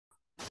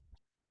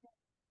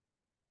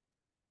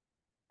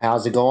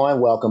How's it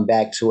going? Welcome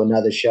back to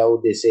another show.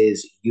 This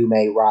is You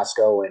May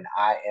Roscoe, and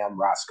I am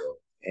Roscoe.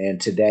 And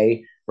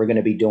today we're going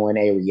to be doing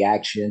a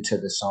reaction to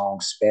the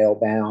song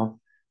Spellbound.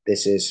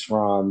 This is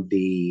from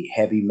the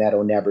Heavy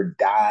Metal Never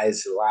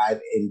Dies Live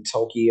in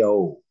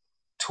Tokyo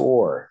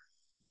tour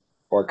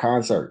or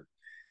concert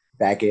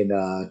back in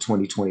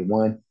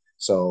 2021.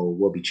 So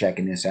we'll be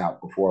checking this out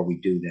before we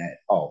do that.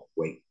 Oh,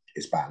 wait,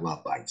 it's by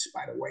Lovebites,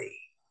 by the way.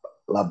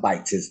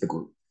 Lovebites is the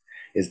group,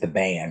 is the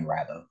band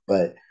rather.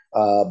 But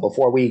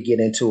before we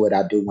get into it,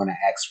 I do want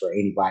to ask for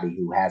anybody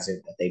who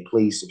hasn't that they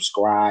please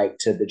subscribe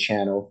to the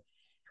channel.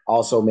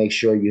 Also, make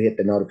sure you hit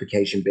the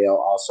notification bell.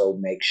 Also,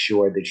 make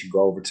sure that you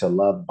go over to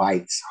Love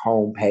Bites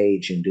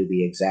homepage and do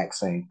the exact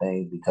same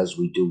thing because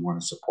we do want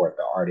to support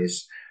the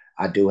artists.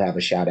 I do have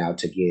a shout out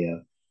to give.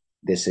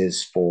 This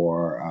is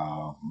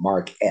for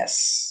Mark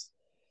S.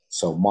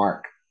 So,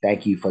 Mark,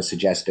 thank you for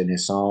suggesting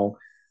this song.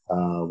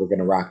 We're going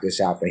to rock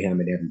this out for him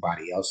and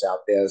everybody else out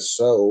there.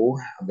 So,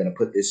 I'm going to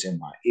put this in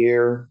my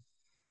ear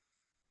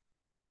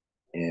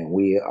and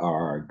we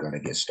are going to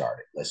get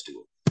started. Let's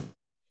do it.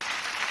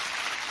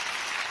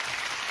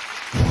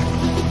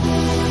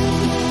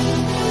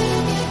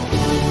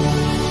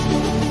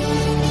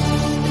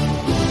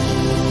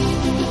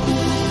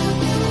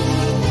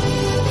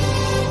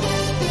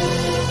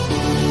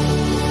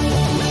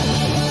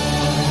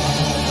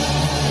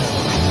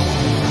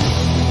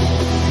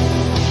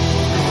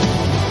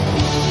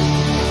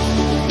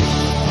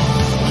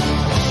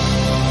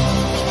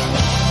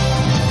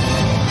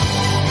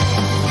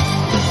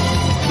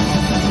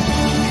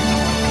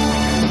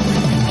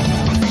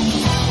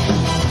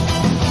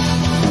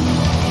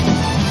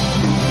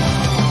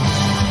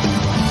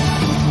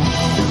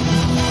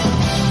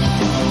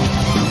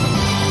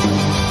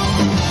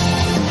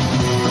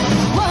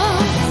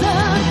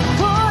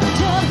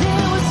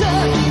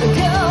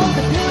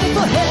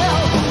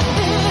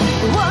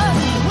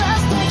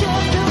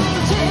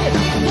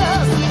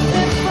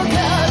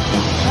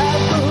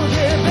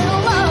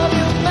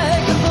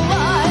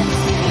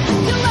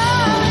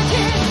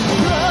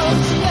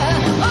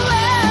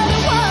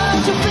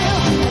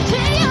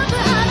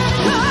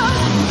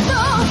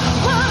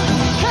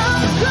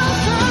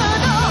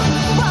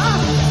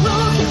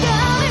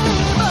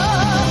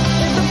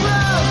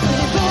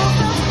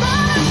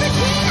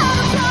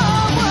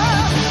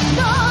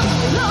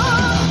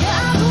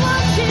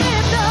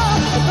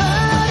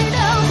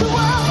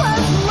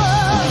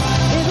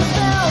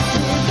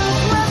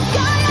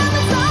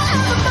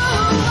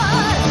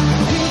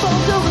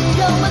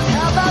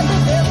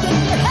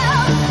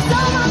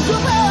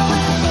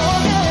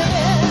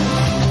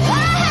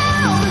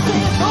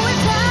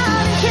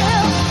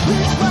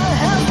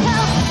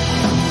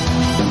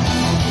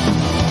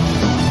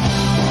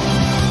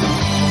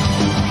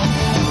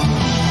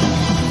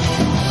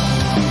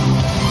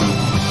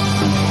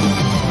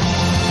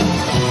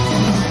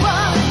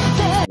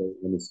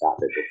 Let me stop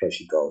it before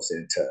she goes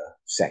into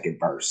second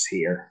verse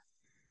here.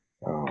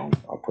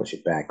 I'll push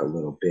it back a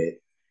little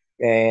bit.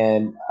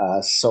 And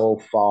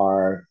so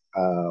far,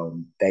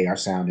 they are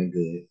sounding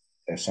good.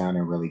 They're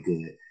sounding really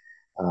good.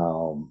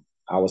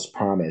 I was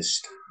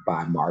promised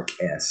by Mark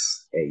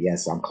S. And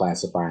yes, I'm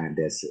classifying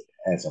this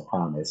as a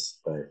promise,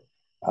 but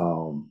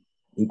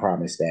he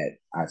promised that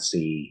I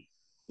see,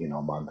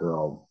 my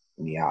girl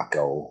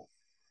Miyako,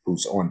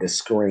 who's on the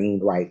screen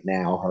right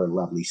now, her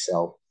lovely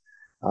self.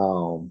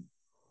 Um,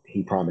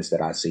 he promised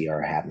that I see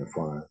her having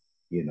fun.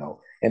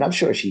 And I'm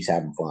sure she's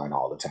having fun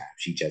all the time.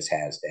 She just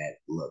has that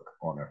look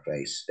on her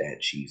face that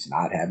she's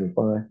not having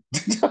fun.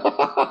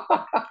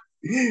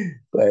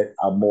 But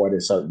I'm more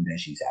than certain that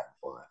she's having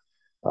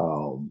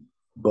fun.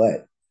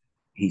 But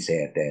he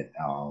said that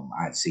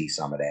I'd see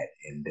some of that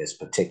in this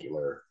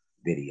particular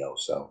video.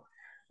 So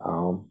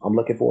I'm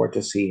looking forward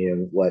to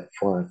seeing what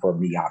fun for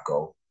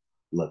Miyako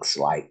looks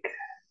like.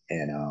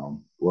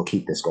 And we'll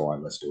keep this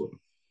going. Let's do it.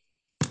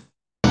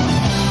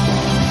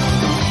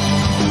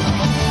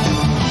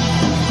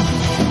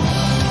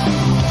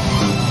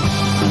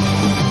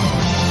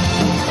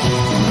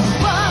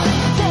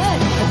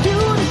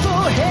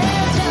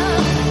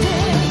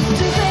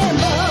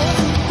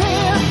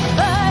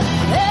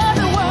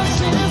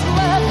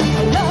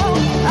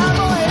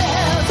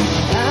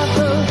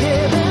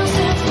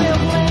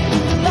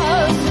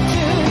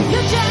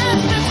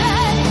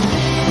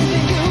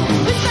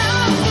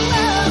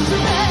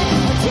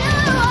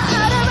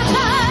 Out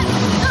of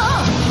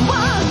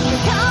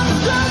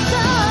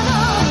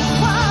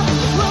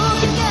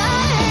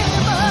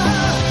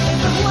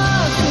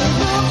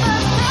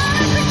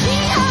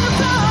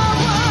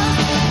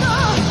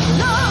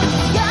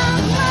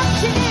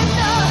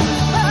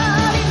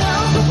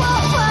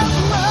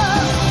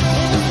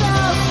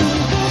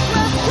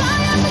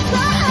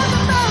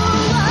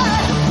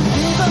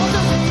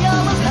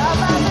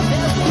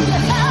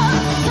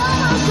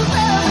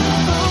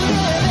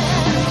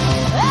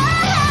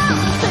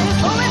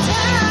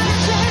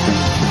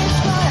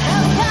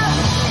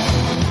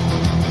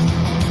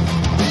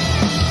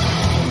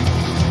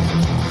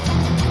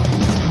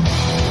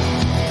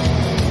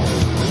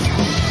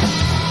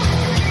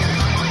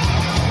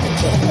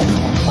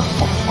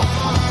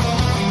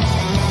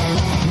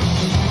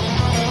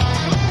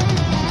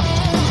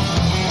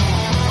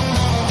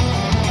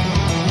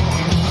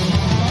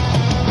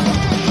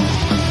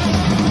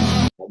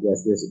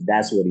guess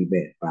that's what he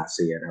meant by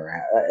seeing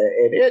her.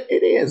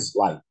 It is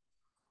like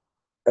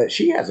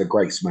she has a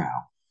great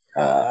smile.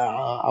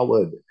 I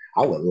would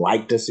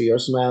like to see her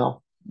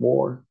smile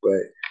more,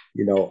 but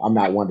I'm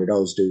not one of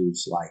those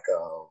dudes like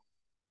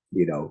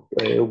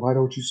hey, why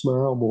don't you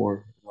smile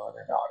more? No,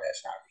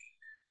 that's not me.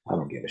 I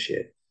don't give a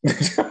shit.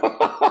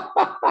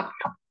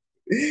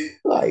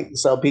 Like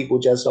some people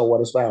just don't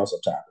want to smile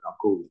sometimes, and I'm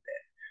cool with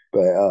that.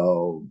 But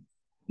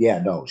yeah,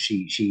 no,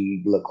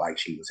 she looked like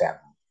she was having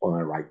fun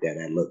right there.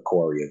 That looked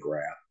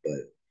choreographed.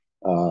 But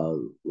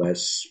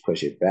let's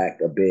push it back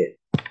a bit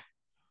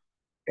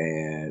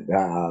and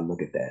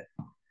look at that.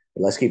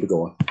 Let's keep it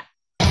going.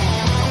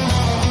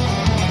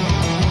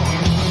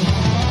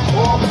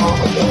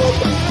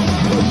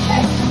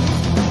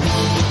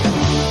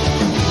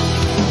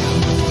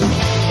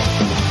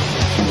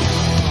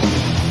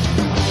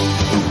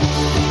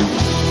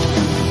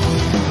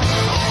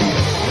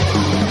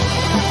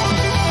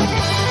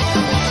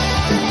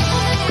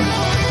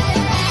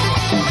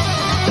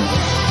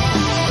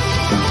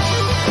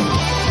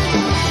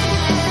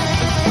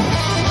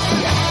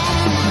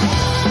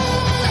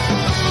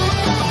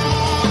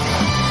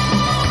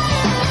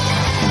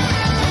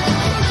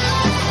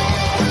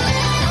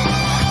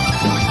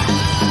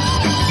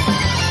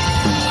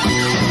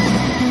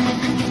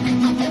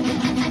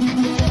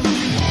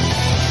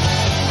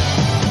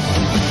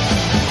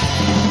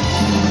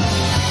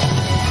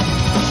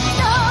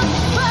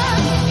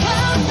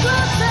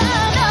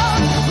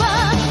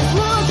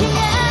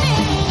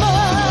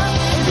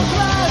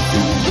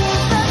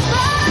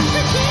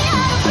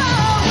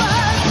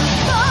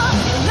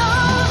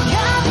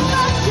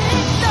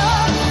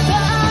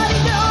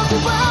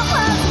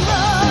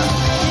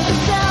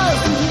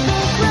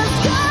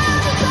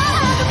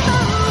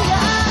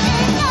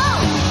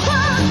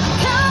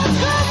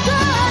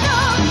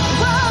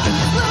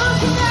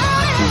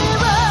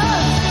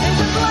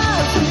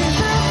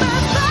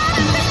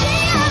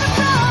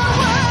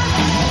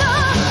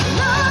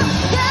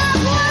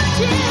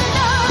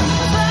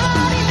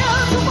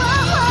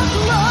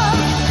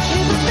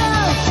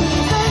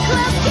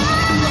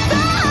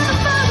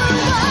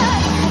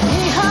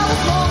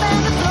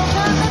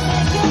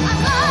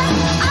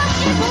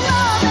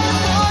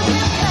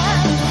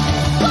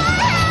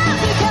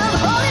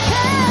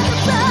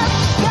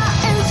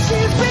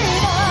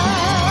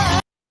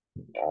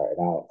 All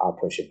right, I'll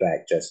push it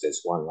back just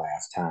this one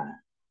last time.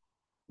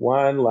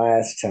 One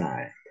last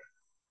time.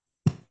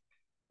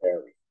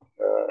 There we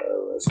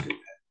go. Let's do that.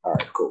 All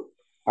right, cool.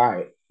 All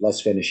right,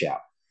 let's finish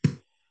out.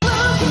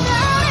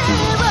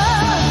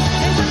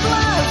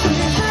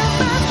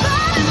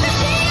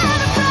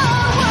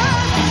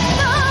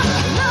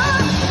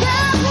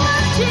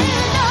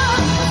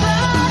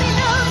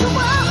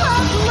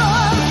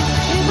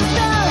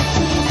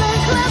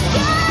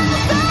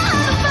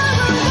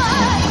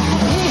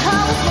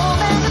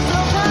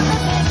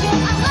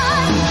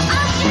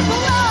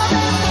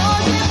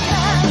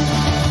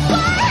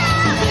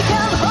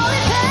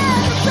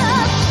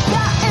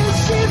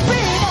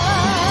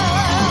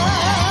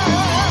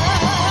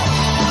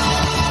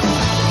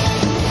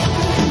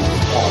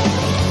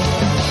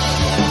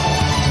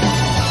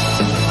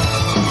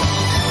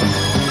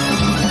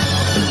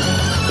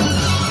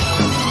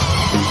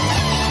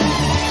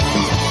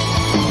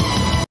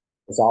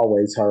 It's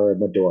always her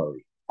and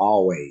Midori.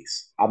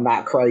 Always. I'm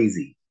not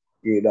crazy.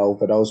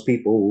 For those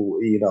people who,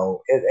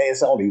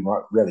 it's only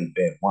really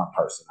been one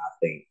person, I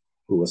think,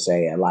 who was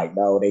saying, like,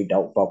 no, they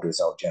don't focus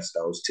on just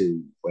those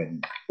two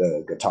when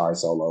the guitar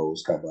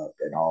solos come up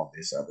and all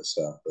this other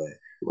stuff. But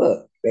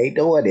look, they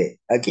doing it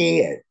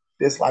again.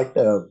 It's like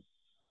the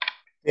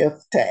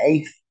fifth to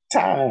eighth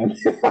time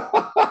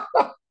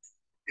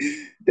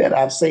that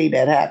I've seen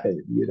that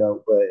happen,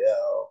 but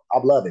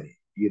I'm loving it,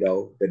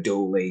 the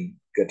dueling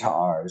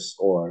guitars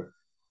or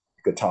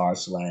guitar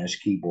slash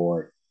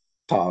keyboard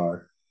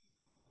guitar.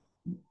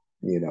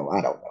 I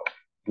don't know.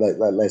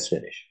 Let's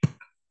finish.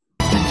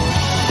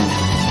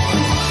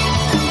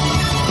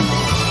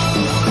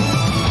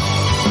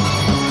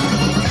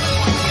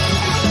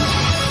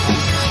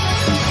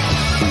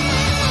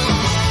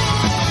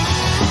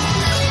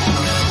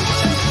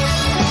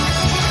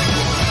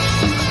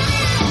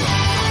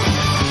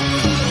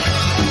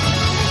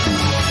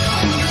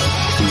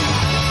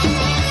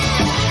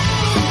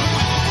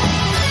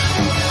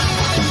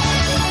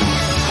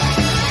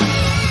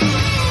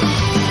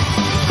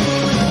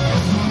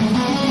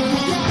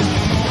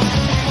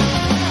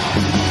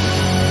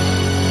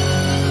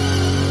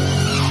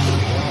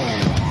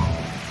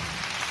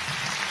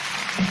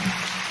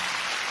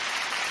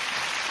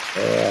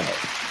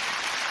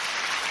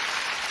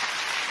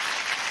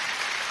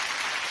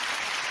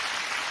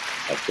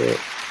 That's it.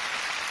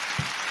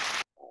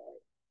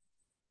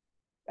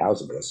 That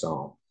was a good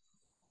song.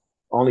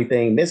 Only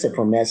thing missing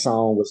from that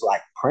song was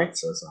like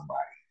Prince or somebody.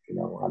 I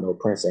know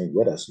Prince ain't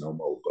with us no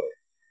more, but it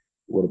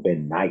would have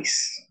been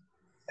nice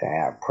to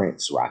have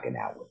Prince rocking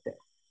out with them.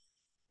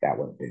 That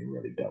would have been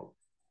really dope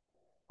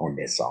on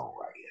this song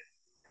right here.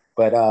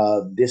 But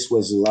this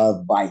was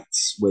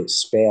Lovebites with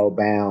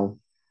Spellbound.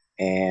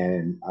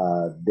 and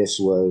this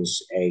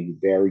was a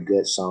very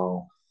good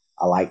song.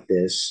 I like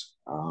this.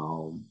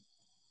 Uh,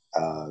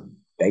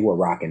 they were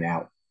rocking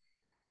out,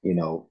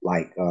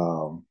 like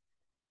the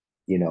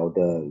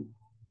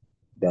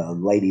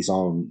ladies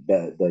on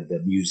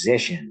the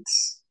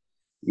musicians,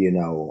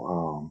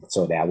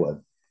 so that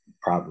would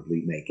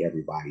probably make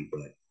everybody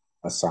but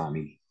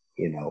Asami,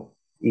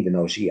 even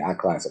though I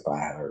classify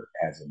her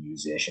as a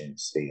musician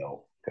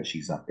still because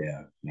she's up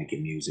there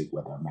making music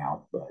with her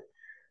mouth,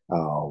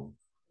 um,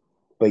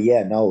 but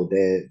yeah, no,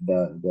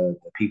 the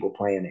people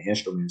playing the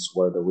instruments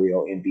were the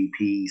real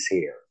MVPs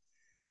here,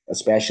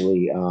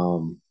 especially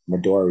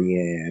Midori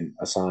and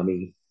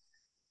Asami.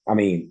 I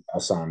mean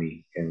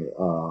Asami, and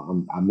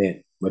I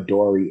meant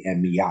Midori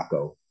and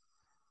Miyako.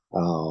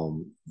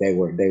 They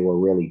were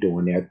really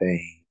doing their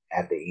thing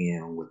at the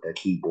end with the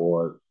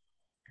keyboard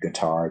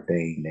guitar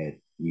thing that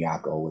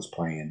Miyako was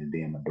playing, and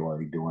then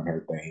Midori doing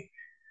her thing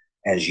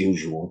as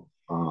usual.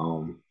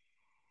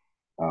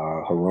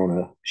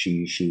 Haruna,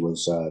 she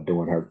was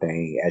doing her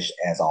thing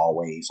as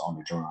always on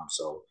the drum,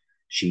 so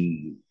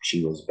she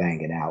was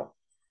banging out.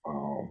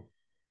 Um,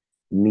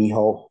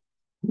 Miho,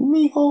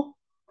 Miho,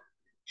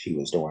 she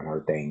was doing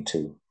her thing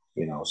too.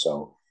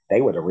 So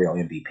they were the real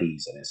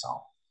MVPs of this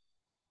song.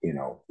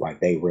 Like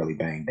they really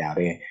banged out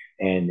and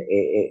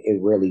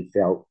it really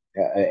felt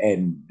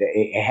and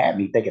it had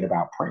me thinking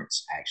about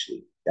Prince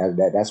actually.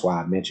 That's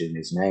why I mentioned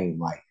his name.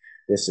 Like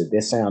this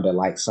sounded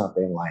like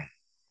something like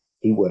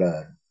he would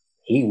have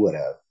he would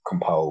have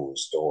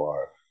composed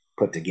or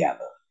put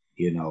together.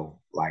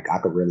 Like I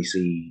could really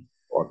see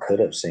or could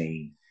have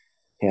seen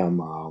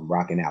him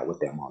rocking out with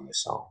them on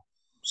this song.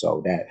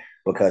 So that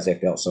because it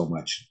felt so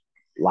much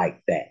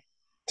like that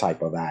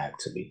type of vibe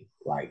to me.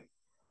 Like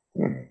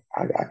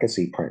I could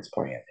see Prince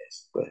playing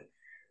this, but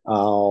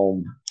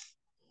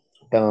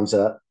thumbs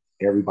up.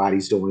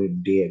 Everybody's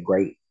did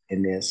great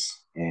in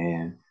this,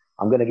 and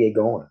I'm gonna get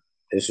going.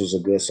 This was a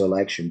good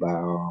selection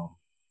by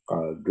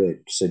a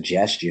good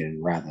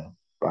suggestion rather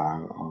by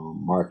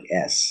Mark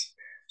S.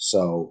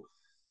 So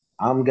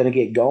I'm gonna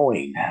get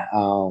going.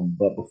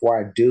 But before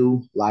I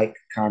do, like,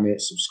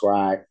 comment,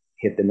 subscribe,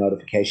 hit the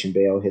notification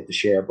bell, hit the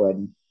share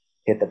button,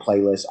 hit the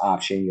playlist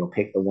option. You'll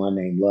pick the one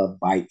named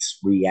Lovebites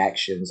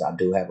Reactions. I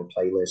do have a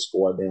playlist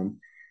for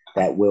them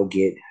that will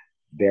get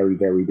very,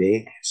 very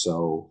big.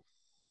 So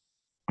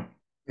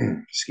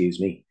excuse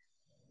me.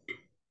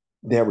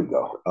 There we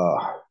go.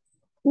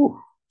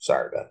 Whew,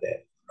 sorry about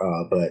that.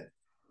 But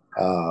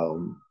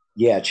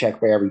yeah, check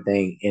for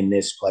everything in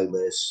this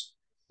playlist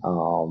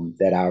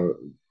that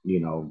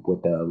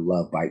with the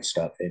Love Bite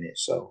stuff in it.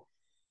 So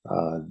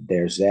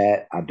there's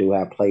that. I do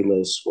have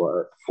playlists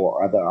for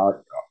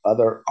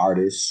other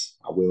artists.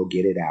 I will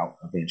get it out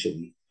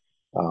eventually.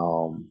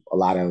 A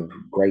lot of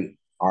great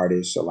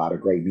artists, a lot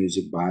of great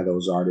music by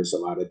those artists, a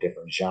lot of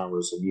different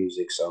genres of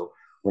music. So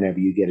whenever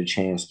you get a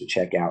chance to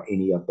check out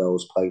any of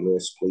those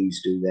playlists,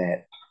 please do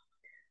that.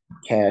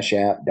 Cash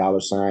App,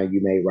 $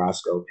 You Made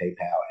Roscoe,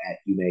 PayPal at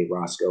You Made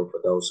Roscoe for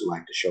those who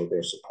like to show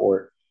their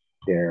support,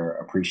 their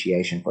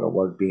appreciation for the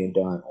work being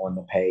done on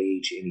the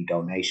page. Any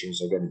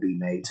donations are going to be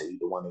made to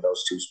either one of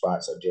those two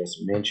spots I just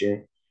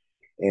mentioned.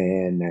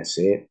 And that's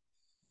it.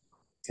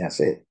 That's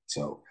it.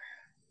 So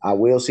I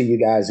will see you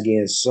guys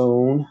again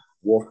soon.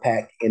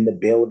 Wolfpack in the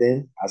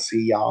building. I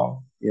see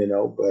y'all,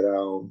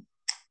 but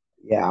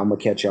yeah, I'm gonna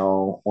catch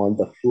y'all on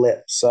the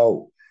flip.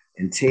 So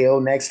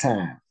until next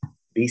time,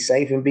 be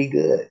safe and be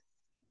good.